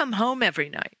 they come home every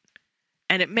night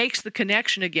and it makes the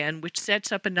connection again, which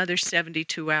sets up another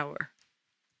 72-hour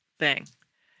thing.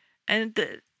 And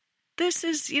this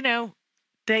is,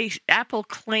 Apple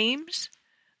claims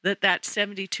that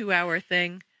 72-hour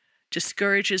thing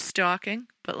discourages stalking.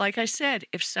 But like I said,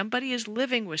 if somebody is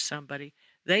living with somebody,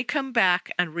 they come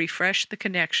back and refresh the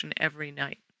connection every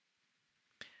night.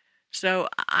 So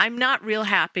I'm not real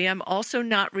happy. I'm also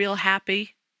not real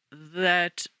happy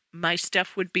that my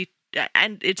stuff would be,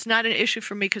 and it's not an issue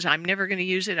for me because I'm never going to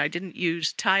use it. I didn't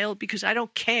use Tile because I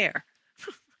don't care.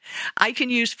 I can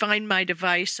use Find My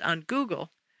Device on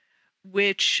Google,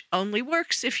 which only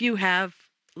works if you have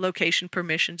location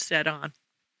permission set on.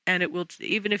 And it will,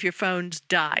 even if your phone's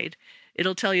died,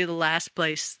 it'll tell you the last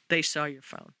place they saw your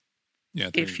phone. Yeah,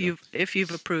 if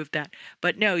you've approved that.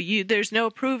 But no, there's no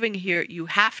approving here. You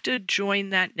have to join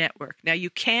that network. Now you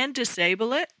can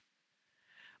disable it,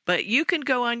 but you can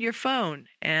go on your phone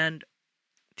and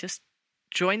just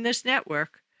join this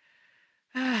network.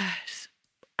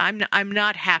 I'm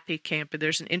not happy, Kingpin.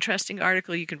 There's an interesting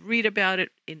article you can read about it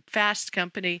in Fast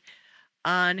Company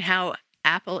on how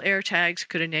Apple AirTags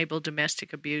could enable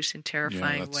domestic abuse in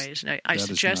terrifying ways. And I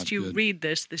suggest you read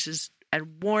this. This is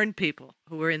and warn people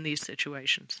who are in these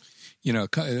situations. You know,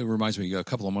 it reminds me, a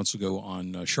couple of months ago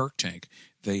on Shark Tank,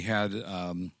 they had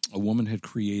a woman had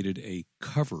created a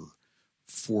cover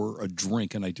for a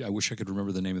drink, and I wish I could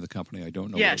remember the name of the company. I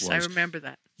don't know what it was. Yes, I remember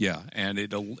that. Yeah, and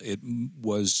it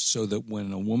was so that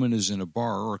when a woman is in a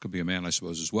bar, or it could be a man, I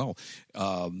suppose, as well,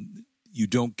 you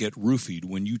don't get roofied.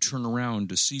 When you turn around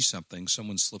to see something,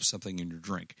 someone slips something in your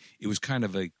drink. It was kind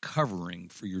of a covering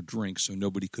for your drink so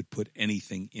nobody could put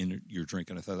anything in your drink,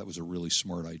 and I thought that was a really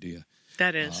smart idea.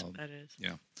 That is.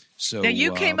 Yeah. So now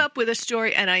you came up with a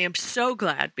story, and I am so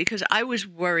glad because I was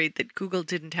worried that Google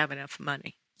didn't have enough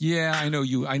money. Yeah, I know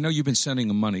you. I know you've been sending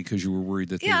them money because you were worried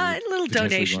that they were a little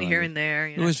donation here and there.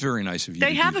 You know. It was very nice of you.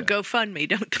 They have a GoFundMe,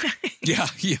 don't they? Yeah,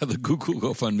 the Google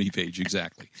GoFundMe page,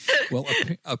 exactly. Well,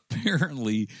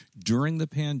 apparently during the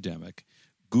pandemic,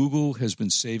 Google has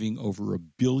been saving over $1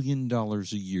 billion a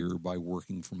year by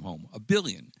working from home. $1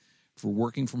 billion for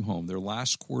working from home. Their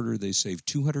last quarter, they saved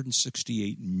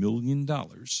 $268 million.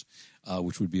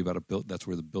 Which would be about that's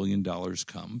where the $1 billion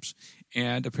comes.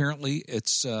 And apparently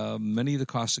it's many of the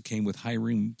costs that came with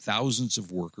hiring thousands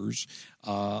of workers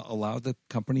allowed the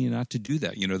company not to do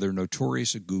that. You know, they're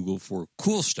notorious at Google for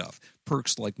cool stuff,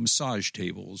 perks like massage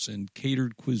tables and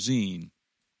catered cuisine,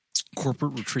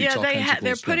 corporate retreats, all kinds of cool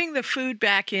they're stuff. putting the food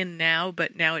back in now,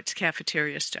 but now it's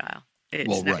cafeteria style.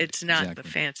 It's not the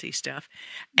fancy stuff.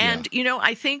 And, you know,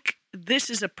 I think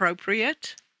this is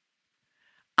appropriate.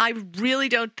 I really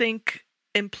don't think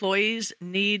employees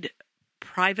need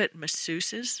private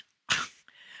masseuses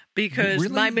because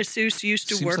my masseuse used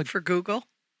to work for Google.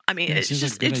 I mean, it's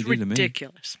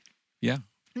ridiculous. Yeah.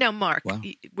 Now, Mark,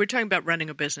 we're talking about running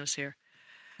a business here.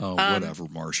 Oh, whatever,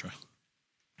 Marcia.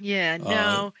 Yeah,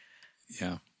 no.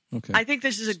 Yeah, okay. I think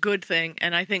this is a good thing,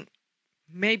 and I think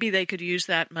maybe they could use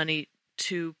that money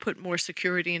to put more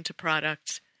security into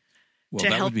products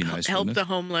to help the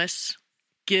homeless.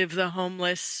 Give the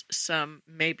homeless some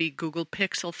maybe Google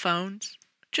Pixel phones.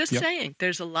 Just saying,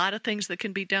 there's a lot of things that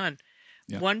can be done.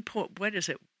 Yep. What is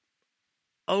it?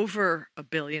 Over $1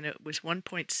 billion. It was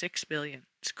 $1.6 billion.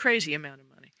 It's a crazy amount of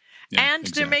money. Yeah, and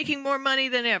they're making more money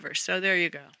than ever. So there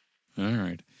you go. All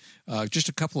right. Just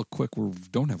a couple of quick, we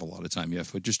don't have a lot of time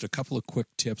yet, but just a couple of quick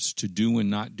tips to do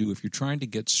and not do. If you're trying to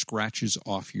get scratches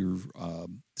off your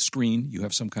screen, you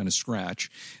have some kind of scratch,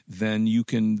 then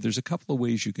there's a couple of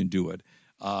ways you can do it.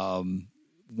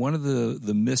 One of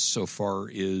the myths so far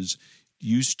is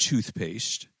use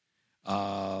toothpaste.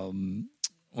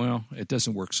 Well, it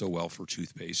doesn't work so well for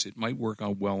toothpaste. It might work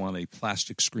well on a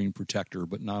plastic screen protector,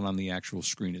 but not on the actual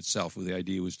screen itself. The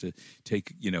idea was to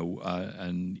take,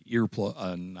 an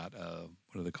earplug,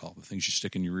 what do they call the things you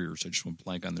stick in your ears? I just went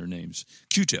blank on their names.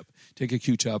 Q-tip. Take a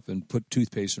Q-tip and put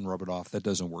toothpaste and rub it off. That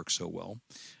doesn't work so well.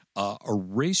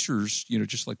 Erasers,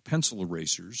 just like pencil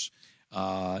erasers.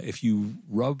 If you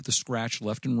rub the scratch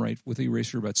left and right with the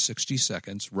eraser about 60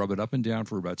 seconds, rub it up and down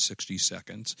for about 60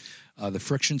 seconds, the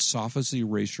friction softens the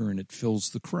eraser and it fills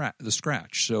the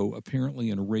scratch. So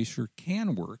apparently an eraser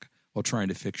can work while trying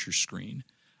to fix your screen.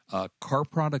 Car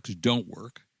products don't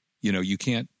work. You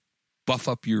can't buff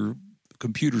up your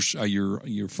computer,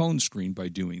 your phone screen by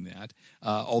doing that,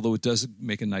 although it does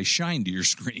make a nice shine to your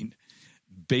screen.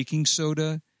 Baking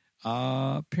soda.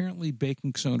 Apparently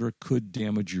baking soda could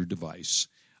damage your device.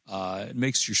 It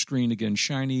makes your screen, again,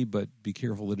 shiny, but be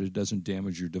careful that it doesn't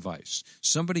damage your device.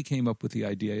 Somebody came up with the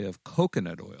idea of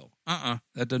coconut oil.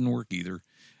 That doesn't work either.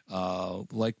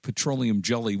 Like petroleum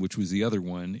jelly, which was the other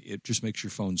one, it just makes your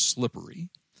phone slippery.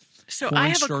 So I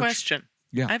have a question.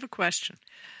 Yeah. I have a question.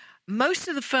 Most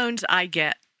of the phones I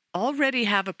get already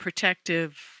have a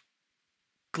protective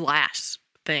glass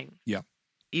thing. Yeah.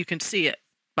 You can see it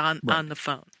on the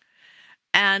phone.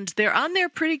 And they're on there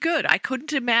pretty good. I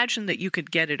couldn't imagine that you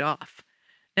could get it off.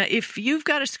 Now, if you've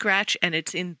got a scratch and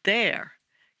it's in there,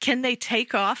 can they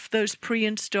take off those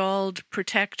pre-installed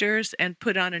protectors and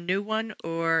put on a new one,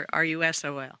 or are you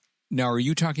SOL? Now, are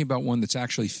you talking about one that's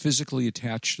actually physically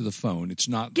attached to the phone? It's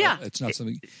not. It's not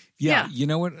something. Yeah. You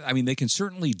know what? I mean, they can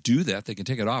certainly do that. They can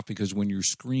take it off because when your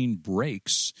screen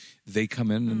breaks, they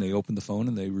come in and they open the phone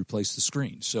and they replace the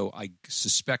screen. So I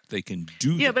suspect they can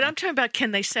do that. Yeah, but I'm talking about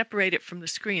can they separate it from the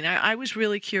screen? I was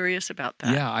really curious about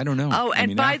that. Yeah, I don't know. Oh,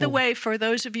 and by the way, for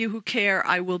those of you who care,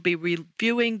 I will be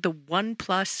reviewing the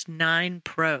OnePlus 9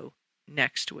 Pro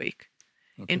next week.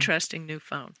 Okay. Interesting new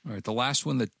phone. All right. The last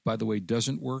one that, by the way,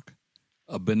 doesn't work.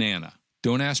 A banana.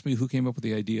 Don't ask me who came up with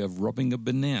the idea of rubbing a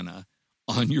banana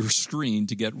on your screen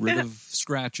to get rid of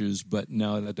scratches, but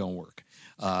no, that don't work.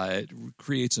 It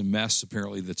creates a mess,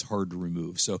 apparently, that's hard to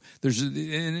remove. So there's an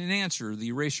answer. The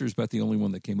eraser is about the only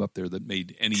one that came up there that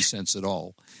made any sense at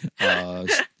all.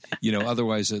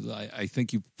 Otherwise, I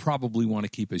think you probably want to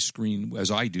keep a screen, as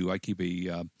I do. I keep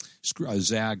a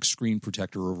ZAG screen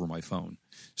protector over my phone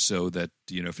so that,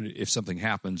 if something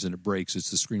happens and it breaks,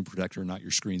 it's the screen protector, not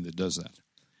your screen, that does that.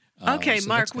 Okay, so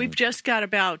Mark, we've just got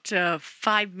about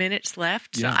 5 minutes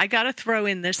left. So I got to throw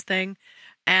in this thing.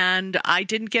 And I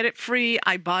didn't get it free.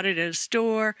 I bought it at a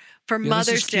store for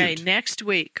Mother's Day next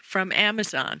week from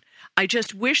Amazon. I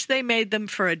just wish they made them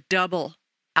for a double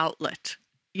outlet.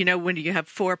 When you have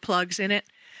 4 plugs in it.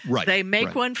 Right. They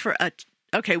make one for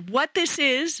okay, what this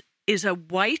is a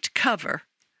white cover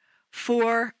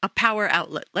for a power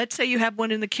outlet. Let's say you have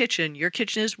one in the kitchen. Your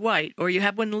kitchen is white. Or you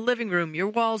have one in the living room. Your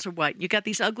walls are white. You got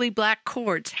these ugly black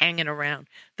cords hanging around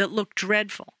that look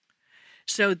dreadful.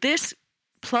 So this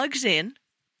plugs in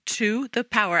to the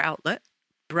power outlet.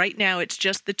 Right now, it's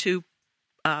just the 2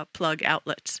 plug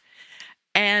outlets.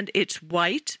 And it's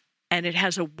white, and it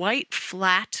has a white,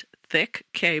 flat, thick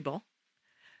cable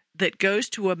that goes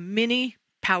to a mini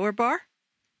power bar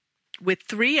with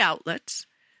 3 outlets.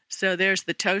 So there's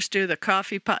the toaster, the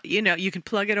coffee pot. You can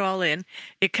plug it all in.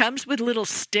 It comes with little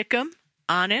stickum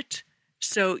on it,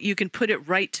 so you can put it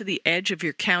right to the edge of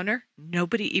your counter.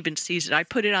 Nobody even sees it. I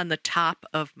put it on the top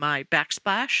of my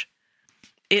backsplash.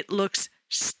 It looks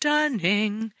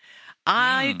stunning.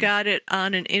 I got it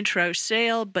on an intro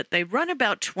sale, but they run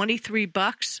about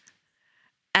 $23,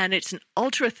 and it's an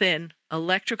ultra-thin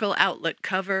electrical outlet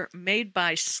cover made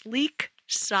by Sleek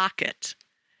Socket.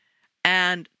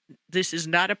 And this is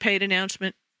not a paid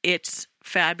announcement. It's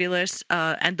fabulous.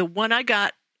 And the one I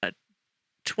got,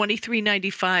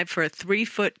 $23.95 for a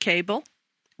 3-foot cable,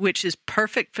 which is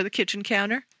perfect for the kitchen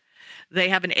counter. They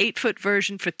have an 8-foot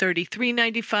version for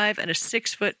 $33.95 and a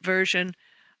 6-foot version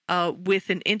with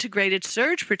an integrated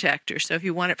surge protector, so if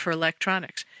you want it for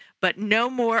electronics. But no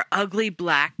more ugly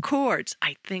black cords.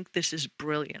 I think this is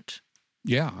brilliant.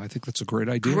 Yeah, I think that's a great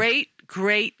idea.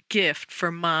 Great gift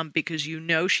for Mom, because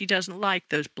she doesn't like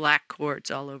those black cords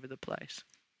all over the place.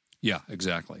 Yeah,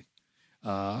 exactly.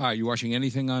 All right, you watching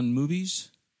anything on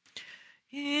movies?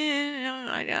 Yeah,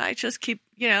 I just keep,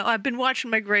 I've been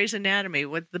watching my Grey's Anatomy,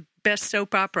 with the best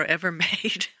soap opera ever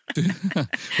made. Well,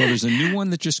 there's a new one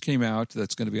that just came out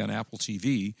that's going to be on Apple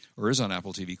TV, or is on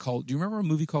Apple TV, do you remember a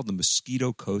movie called The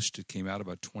Mosquito Coast? It came out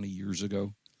about 20 years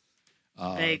ago.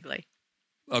 Vaguely.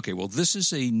 Okay, well, this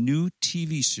is a new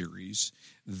TV series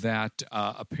that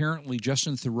apparently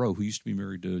Justin Theroux, who used to be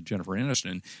married to Jennifer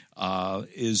Aniston,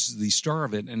 is the star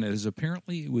of it. And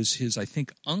it was his, I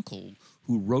think, uncle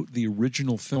who wrote the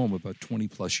original film about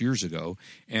 20-plus years ago.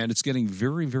 And it's getting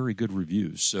very, very good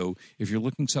reviews. So if you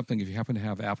happen to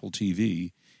have Apple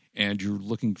TV and you're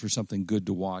looking for something good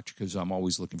to watch, because I'm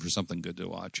always looking for something good to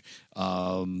watch,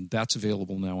 that's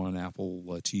available now on Apple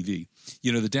TV.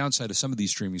 The downside of some of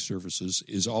these streaming services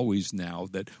is always now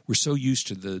that we're so used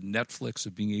to the Netflix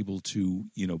of being able to,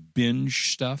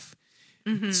 binge stuff.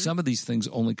 Mm-hmm. Some of these things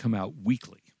only come out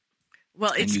weekly.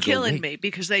 Well, it's killing me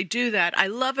because they do that. I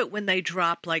love it when they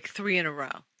drop like 3 in a row,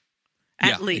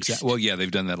 at least. Exactly. Well, yeah, they've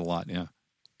done that a lot, yeah.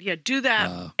 Yeah, do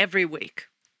that every week.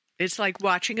 It's like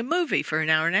watching a movie for an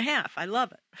hour and a half. I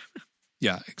love it.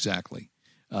 Yeah, exactly.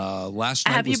 Last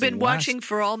night have you been watching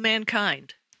For All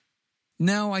Mankind?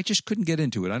 No, I just couldn't get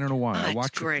into it. I don't know why. I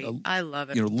watched great. I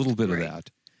love it. A little bit of that,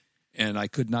 and I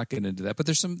could not get into that. But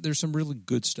there's some really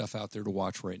good stuff out there to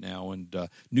watch right now. And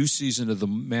new season of The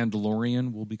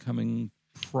Mandalorian will be coming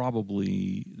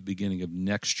probably the beginning of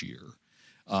next year.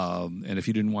 And if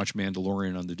you didn't watch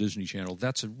Mandalorian on the Disney Channel,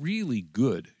 that's a really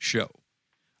good show.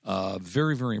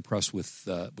 Very, very impressed with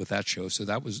that show. So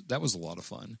that was a lot of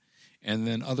fun. And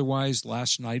then otherwise,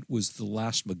 last night was The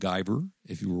Last MacGyver,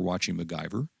 if you were watching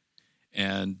MacGyver,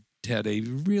 and had a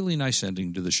really nice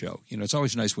ending to the show. It's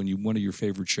always nice when one of your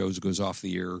favorite shows goes off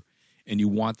the air and you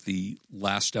want the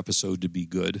last episode to be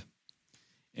good.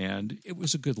 And it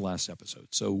was a good last episode.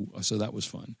 So that was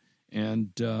fun.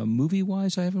 And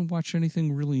movie-wise, I haven't watched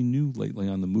anything really new lately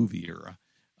on the movie era.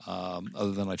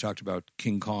 Other than I talked about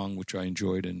King Kong, which I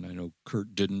enjoyed, and I know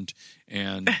Kurt didn't.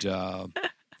 And what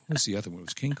was the other one? It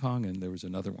was King Kong, and there was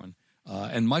another one.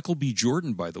 And Michael B.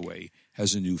 Jordan, by the way,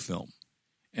 has a new film.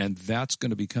 And that's going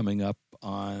to be coming up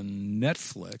on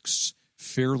Netflix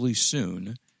fairly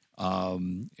soon.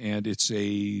 And it's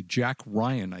a Jack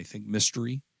Ryan, I think,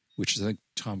 mystery, which I think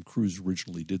Tom Cruise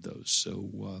originally did those.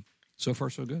 So far,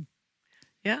 so good.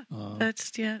 Yeah,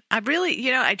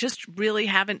 I just really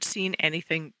haven't seen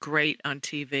anything great on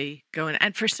TV going.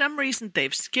 And for some reason,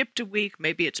 they've skipped a week.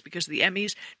 Maybe it's because of the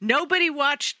Emmys. Nobody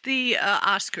watched the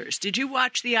Oscars. Did you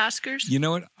watch the Oscars? You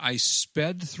know what? I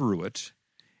sped through it,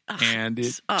 and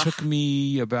it took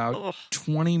me about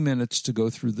 20 minutes to go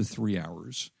through the 3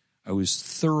 hours. I was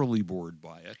thoroughly bored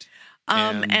by it.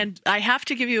 And I have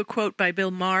to give you a quote by Bill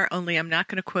Maher, only I'm not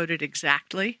going to quote it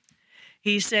exactly.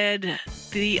 He said,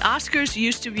 the Oscars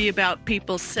used to be about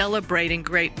people celebrating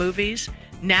great movies.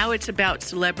 Now it's about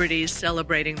celebrities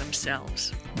celebrating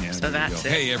themselves. Yeah, so that's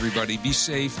it. Hey, everybody, be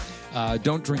safe.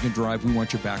 Don't drink and drive. We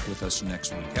want you back with us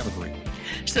next week. Have a great week.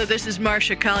 So this is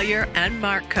Marcia Collier and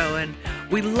Mark Cohen.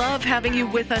 We love having you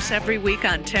with us every week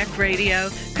on Tech Radio,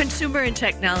 Computer and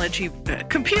Technology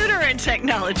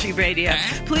Radio.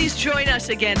 Please join us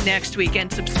again next week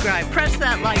and subscribe. Press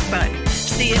that like button.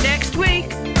 See you next week.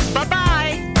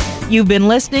 Bye-bye. You've been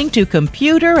listening to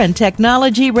Computer and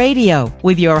Technology Radio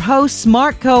with your hosts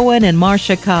Mark Cohen and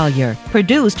Marcia Collier.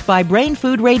 Produced by Brain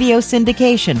Food Radio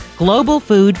Syndication, Global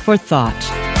Food for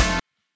Thought.